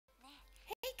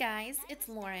Hey guys, it's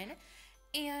Lauren,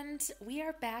 and we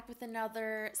are back with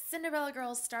another Cinderella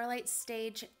Girls Starlight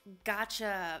stage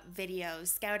gacha video,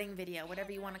 scouting video,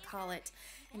 whatever you want to call it.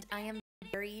 And I am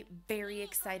very, very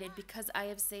excited because I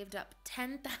have saved up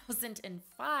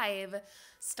 10,005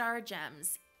 star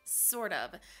gems. Sort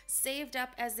of. Saved up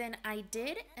as in I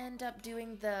did end up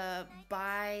doing the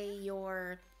buy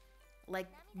your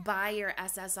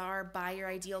SSR, buy your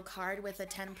ideal card with a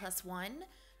 10+1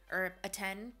 or a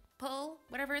 10 pull,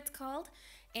 whatever it's called.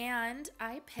 And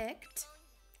I picked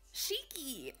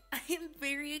Shiki. I am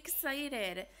very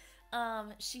excited.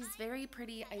 She's very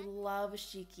pretty. I love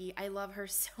Shiki. I love her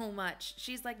so much.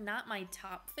 She's like not my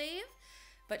top fave,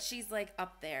 but she's like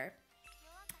up there.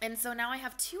 And so now I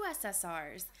have two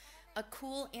SSRs, a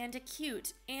cool and a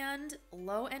cute. And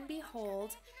lo and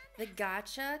behold, the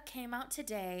gacha came out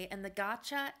today, and the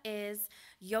gacha is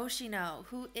Yoshino,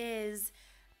 who is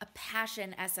a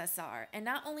passion SSR. And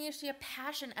not only is she a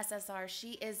passion SSR,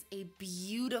 she is a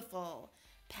beautiful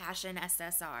passion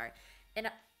SSR. And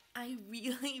I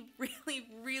really, really,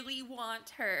 really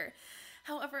want her.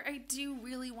 However, I do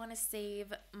really want to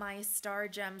save my star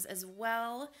gems as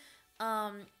well.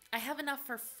 I have enough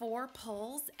for 4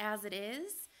 pulls as it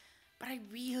is, but I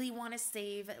really want to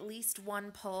save at least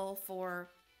 1 pull for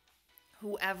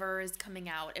whoever is coming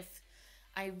out. If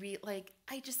I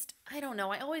don't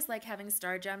know. I always like having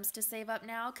star gems to save up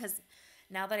now, because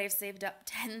now that I've saved up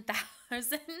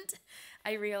 10,000,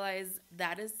 I realize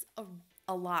that is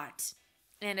a lot.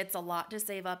 And it's a lot to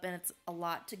save up, and it's a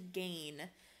lot to gain.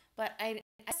 But I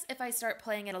guess if I start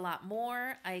playing it a lot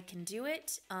more, I can do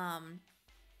it.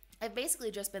 I've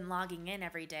basically just been logging in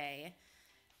every day,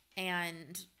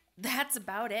 and that's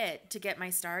about it to get my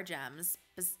star gems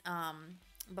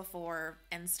before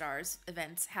End Stars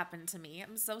events happen to me.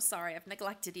 I'm so sorry I've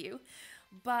neglected you.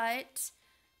 But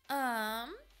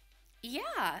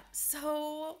yeah,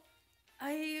 so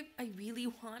I really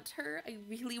want her. I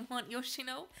really want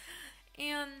Yoshino,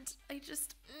 and I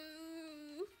just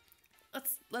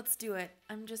let's do it.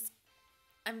 I'm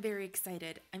very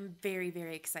excited. I'm very,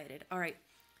 very excited. All right.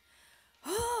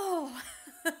 Oh,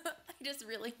 I just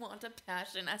really want a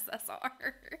passion SSR.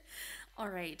 All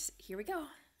right, here we go.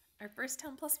 Our first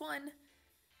 10+1.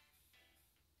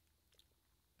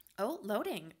 Oh,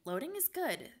 loading. Loading is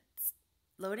good.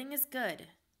 Loading is good.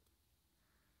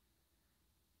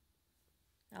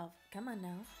 Oh, come on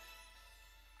now.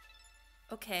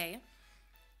 Okay.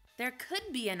 There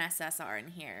could be an SSR in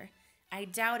here. I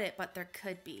doubt it, but there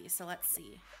could be. So let's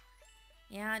see.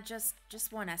 Yeah, just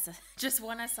one just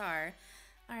one SR.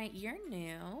 All right, you're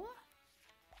new.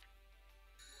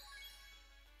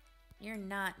 You're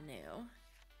not new.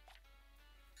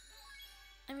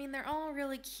 I mean, they're all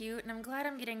really cute, and I'm glad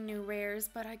I'm getting new rares,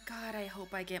 but God, I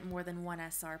hope I get more than 1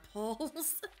 SR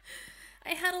pulls. I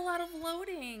had a lot of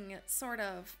loading, sort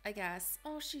of, I guess.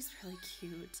 Oh, she's really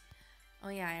cute. Oh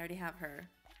yeah, I already have her.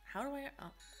 How do I,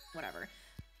 oh, whatever.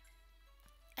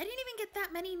 I didn't even get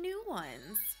that many new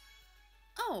ones.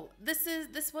 Oh, this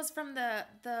was from the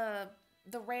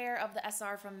rare of the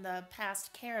SR from the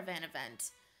past caravan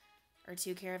event. Or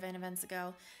 2 caravan events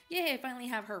ago. Yay, I finally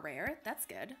have her rare. That's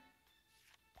good.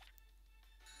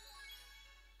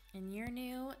 And you're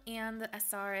new, and the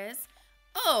SR is...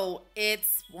 Oh,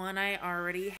 it's one I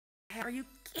already have. Are you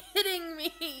kidding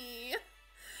me?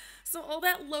 So all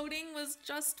that loading was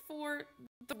just for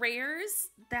the rares?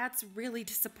 That's really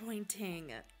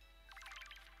disappointing.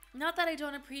 Not that I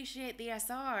don't appreciate the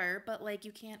SR, but like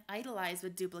you can't idolize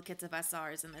with duplicates of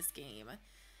SRs in this game.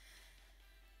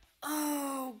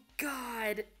 Oh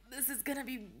God, this is gonna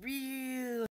be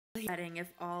really upsetting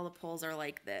if all the pulls are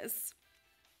like this.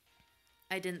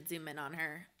 I didn't zoom in on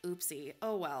her. Oopsie.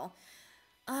 Oh well.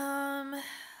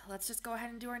 Let's just go ahead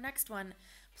and do our next one.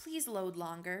 Please load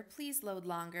longer. Please load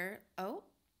longer. Oh.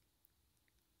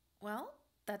 Well,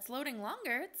 that's loading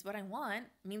longer. It's what I want.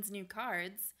 It means new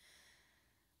cards.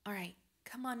 All right.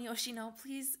 Come on, Yoshino.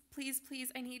 Please, please,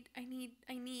 please. I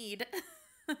need.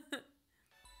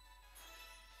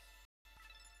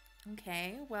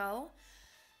 Okay, well,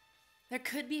 there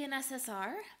could be an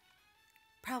SSR.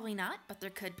 Probably not, but there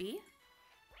could be.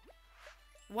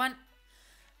 One.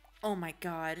 Oh my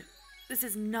God. This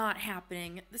is not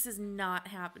happening. This is not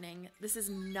happening. This is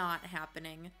not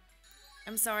happening.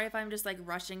 I'm sorry if I'm just like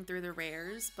rushing through the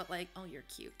rares, but like, oh, you're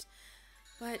cute.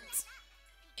 But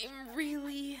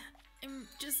I'm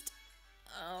just,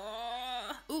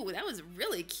 ooh, that was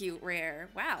really cute rare.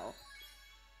 Wow.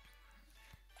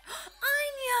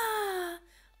 Anya!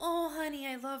 Oh, honey,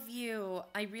 I love you.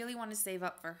 I really want to save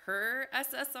up for her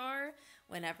SSR,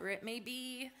 whenever it may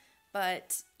be,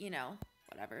 but, you know,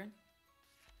 whatever.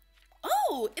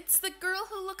 Oh, it's the girl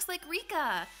who looks like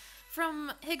Rika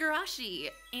from Higurashi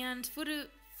and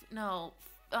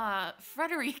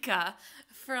Frederica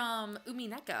from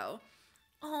Umineko.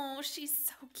 Oh, she's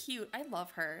so cute. I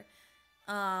love her.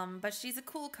 But she's a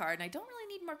cool card, and I don't really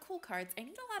need more cool cards. I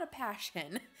need a lot of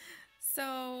passion.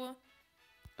 So,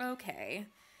 okay.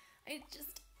 I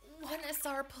just,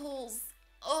 1SR pulls.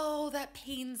 Oh, that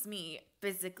pains me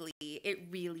physically. It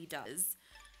really does.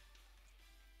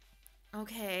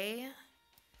 Okay.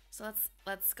 So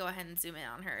let's go ahead and zoom in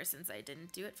on her since I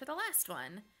didn't do it for the last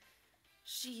one.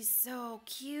 She's so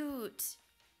cute.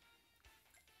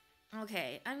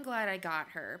 Okay, I'm glad I got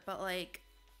her, but like,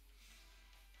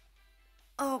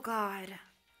 oh God,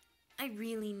 I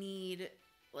really need,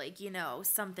 like, you know,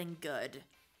 something good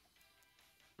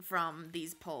from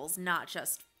these pulls, not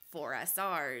just 4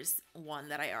 SRs, one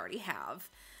that I already have.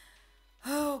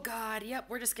 Oh God, yep,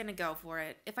 we're just gonna go for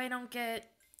it. If I don't get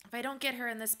her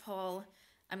in this pull,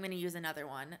 I'm gonna use another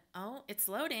one. Oh, it's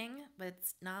loading, but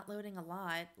it's not loading a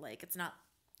lot. Like, it's not,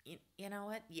 you know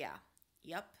what? Yeah,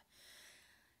 yep.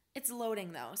 It's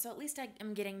loading though, so at least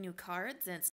I'm getting new cards,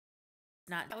 and it's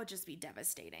not, that would just be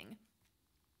devastating.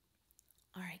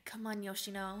 All right, come on,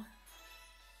 Yoshino.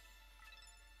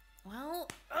 Well,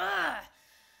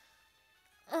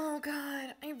 oh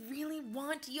God, I really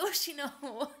want Yoshino.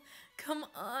 Come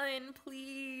on,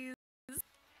 please.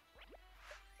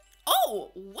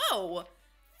 Oh, whoa,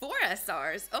 4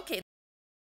 SRs. Okay,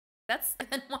 that's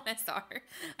 1 SR.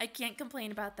 I can't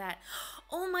complain about that.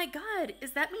 Oh my God,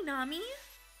 is that Minami?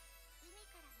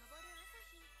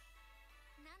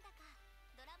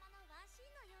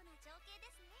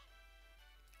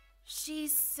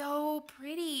 She's so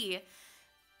pretty.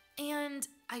 And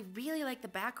I really like the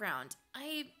background.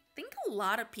 I think a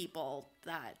lot of people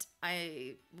that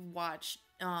I watch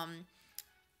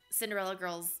Cinderella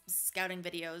girls scouting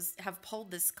videos have pulled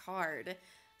this card.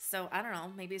 So I don't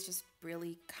know, maybe it's just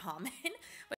really common.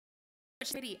 But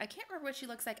she's pretty. I can't remember what she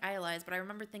looks like idolized, but I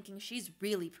remember thinking she's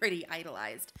really pretty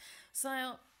idolized.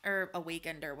 So, or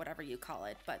awakened or whatever you call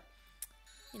it. But,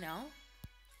 you know.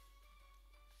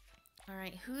 All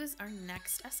right, who's our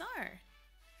next SR?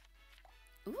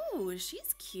 Ooh,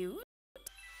 she's cute.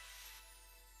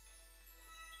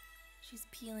 She's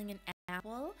peeling an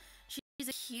apple. She's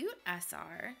a cute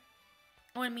SR.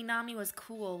 Oh, and Minami was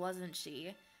cool, wasn't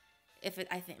she?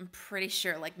 I'm pretty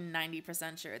sure, like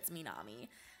 90% sure it's Minami.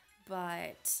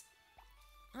 But,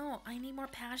 oh, I need more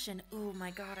passion. Oh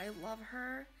my God, I love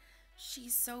her.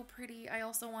 She's so pretty. I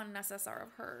also want an SSR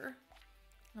of her.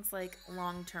 That's like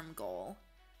long-term goal.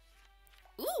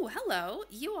 Ooh, hello.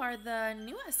 You are the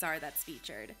new SR that's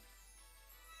featured.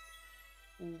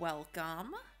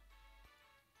 Welcome.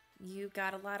 You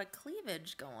got a lot of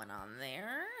cleavage going on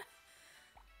there.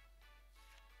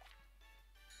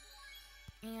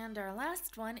 And our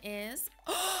last one is...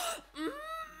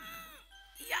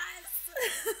 yes!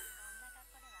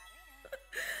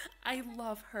 I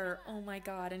love her. Oh my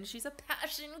God. And she's a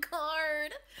passion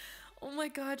card. Oh my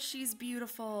God, she's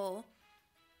beautiful.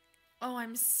 Oh,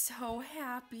 I'm so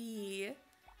happy.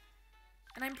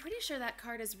 And I'm pretty sure that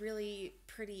card is really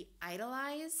pretty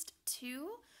idolized too.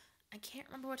 I can't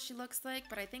remember what she looks like,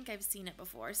 but I think I've seen it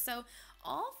before. So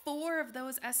all 4 of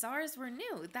those SRs were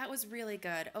new. That was really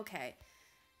good. Okay.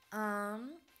 So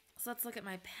let's look at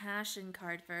my passion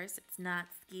card first. It's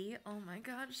Natsuki. Oh my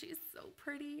God, she's so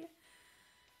pretty.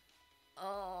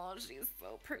 Oh, she's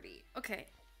so pretty. Okay.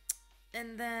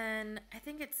 And then I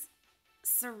think it's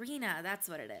Serena, that's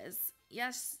what it is.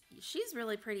 Yes, she's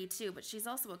really pretty too, but she's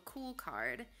also a cool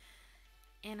card.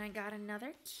 And I got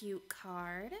another cute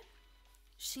card.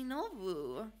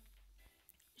 Shinobu.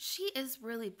 She is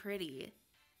really pretty.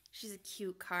 She's a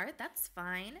cute card, that's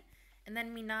fine. And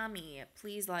then Minami.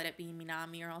 Please let it be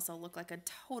Minami or else I'll look like a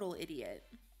total idiot.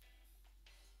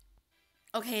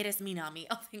 Okay, it is Minami.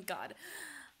 Oh, thank God.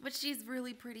 But she's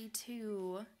really pretty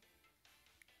too.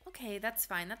 Okay, that's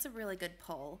fine. That's a really good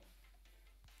pull.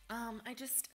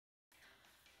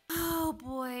 Oh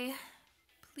boy.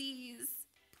 Please,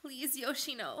 please,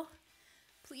 Yoshino.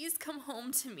 Please come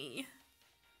home to me.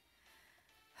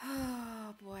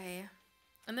 Oh boy.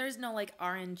 And there's no like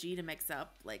RNG to mix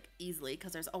up like easily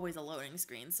because there's always a loading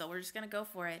screen. So we're just gonna go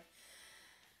for it.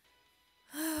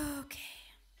 Okay.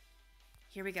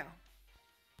 Here we go.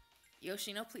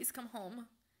 Yoshino, please come home.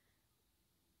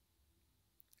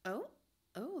 Oh,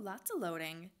 lots of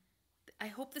loading. I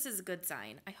hope this is a good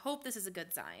sign. I hope this is a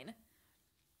good sign.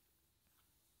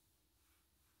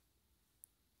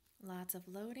 Lots of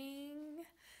loading.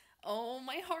 Oh,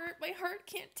 my heart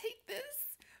can't take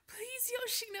this. Please,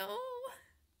 Yoshino.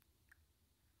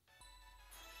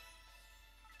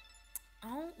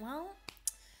 Oh, well,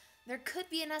 There could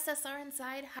be an SSR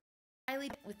inside.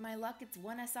 Highly, with my luck, it's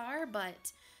 1 SR,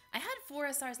 but I had 4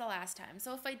 SRs the last time.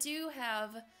 So if I do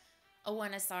have a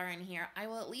 1 SR in here, I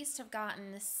will at least have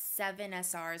gotten 7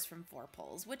 SRs from 4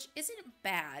 pulls, which isn't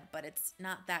bad, but it's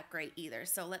not that great either.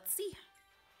 So let's see.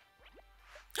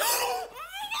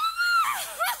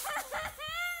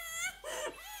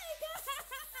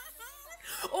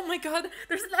 Oh my god,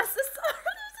 there's an SSR!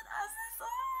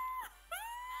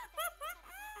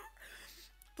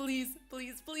 Please,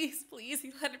 please, please, please,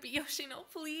 let it be Yoshino,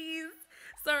 please.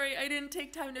 Sorry, I didn't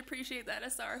take time to appreciate that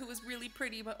SR, who was really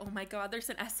pretty, but oh my god, there's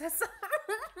an SSR.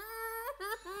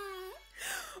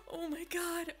 Oh my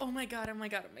god, oh my god, oh my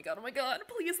god, oh my god, oh my god.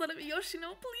 Please let it be Yoshino,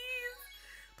 please.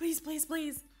 Please, please,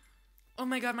 please. Oh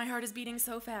my god, my heart is beating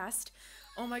so fast.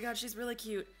 Oh my god, she's really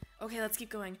cute. Okay, let's keep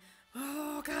going.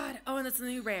 Oh god. Oh, and that's a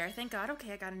new rare. Thank god.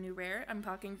 Okay, I got a new rare. I'm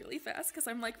talking really fast because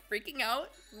I'm like freaking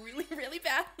out really, really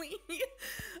badly.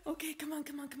 Okay, come on,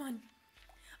 come on, come on.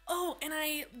 Oh, and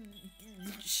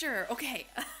sure, okay.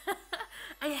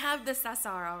 I have this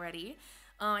SR already.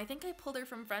 I think I pulled her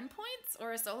from friend points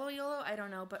or a solo YOLO. I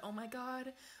don't know, but oh my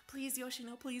god. Please,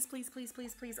 Yoshino, please, please, please,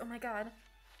 please, please. Oh my god.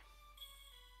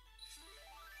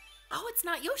 Oh, it's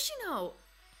not Yoshino.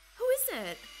 Who is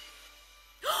it?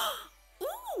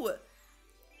 Ooh! Yeah.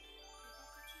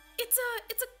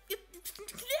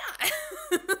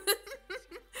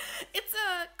 It's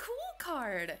a cool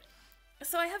card.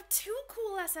 So I have 2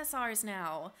 cool SSRs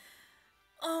now.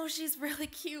 Oh, she's really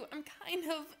cute. I'm kind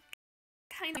of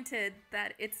disappointed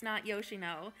that it's not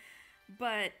Yoshino,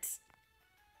 but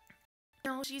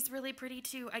no, she's really pretty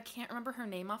too. I can't remember her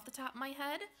name off the top of my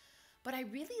head, but I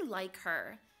really like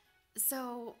her.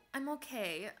 So I'm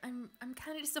okay. I'm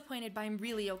kind of disappointed, but I'm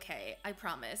really okay. I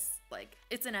promise. Like,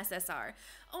 it's an SSR.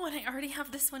 Oh, and I already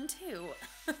have this one too.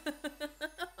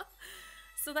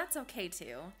 So that's okay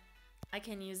too. I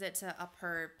can use it to up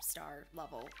her star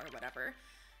level or whatever.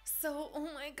 So, oh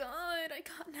my god, I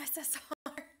got an SSR.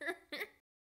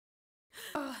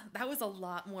 Oh, that was a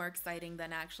lot more exciting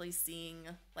than actually seeing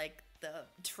like the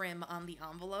trim on the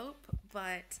envelope,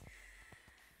 but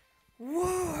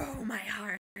whoa, my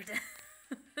heart.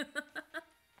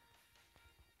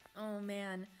 Oh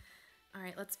man. All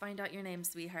right, let's find out your name,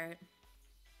 sweetheart.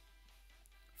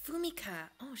 Fumika.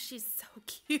 Oh, she's so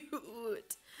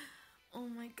cute. Oh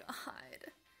my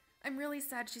god. I'm really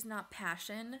sad she's not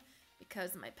Passion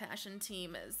because my Passion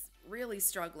team is really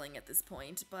struggling at this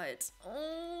point, but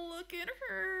oh, look at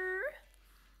her.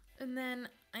 And then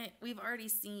we've already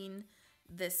seen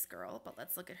this girl, but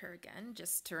let's look at her again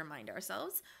just to remind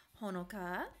ourselves.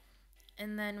 Honoka.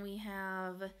 And then we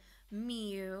have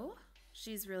Miyu.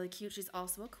 She's really cute. She's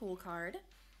also a cool card.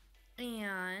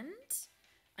 And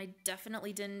I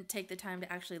definitely didn't take the time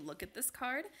to actually look at this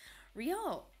card.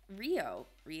 Rio.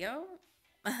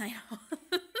 I know.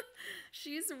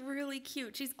 She's really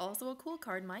cute. She's also a cool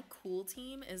card. My cool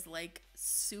team is like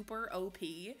super OP.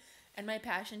 And my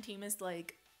Passion team is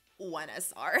like 1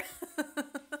 SR.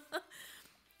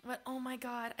 But oh my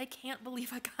god, I can't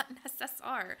believe I got an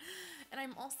SSR. And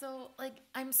I'm also, like,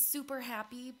 I'm super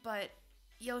happy, but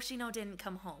Yoshino didn't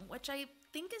come home, which I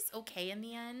think is okay in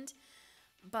the end.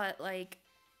 But, like,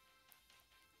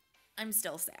 I'm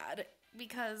still sad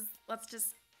because let's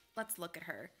look at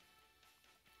her.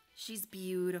 She's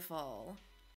beautiful.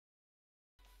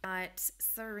 Got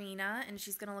Serena, and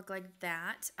she's gonna look like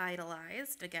that,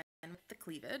 idolized, again, with the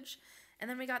cleavage. And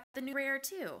then we got the new rare,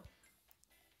 too.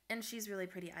 And she's really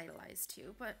pretty idolized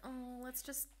too, but oh, let's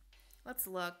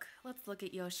look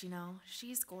at Yoshino.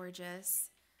 She's gorgeous.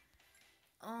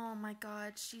 Oh my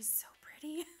god, she's so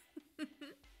pretty.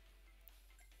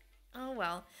 Oh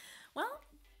well,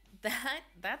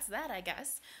 that's that, I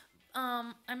guess.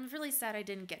 I'm really sad I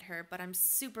didn't get her, but I'm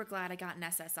super glad I got an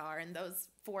SSR, and those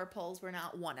 4 pulls were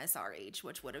not 1 SR each,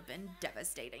 which would have been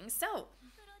devastating. So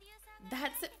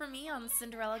that's it for me on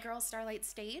Cinderella Girl Starlight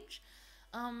stage.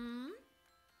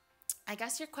 I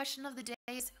guess your question of the day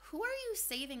is, who are you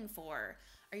saving for?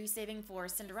 Are you saving for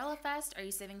Cinderella Fest? Are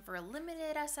you saving for a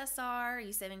limited SSR? Are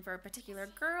you saving for a particular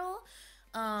girl?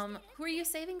 Who are you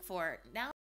saving for?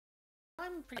 Now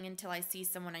I'm praying until I see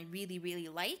someone I really, really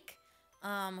like,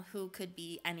 who could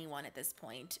be anyone at this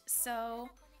point. So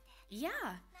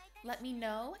yeah, let me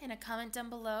know in a comment down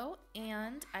below,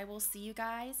 and I will see you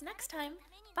guys next time.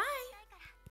 Bye!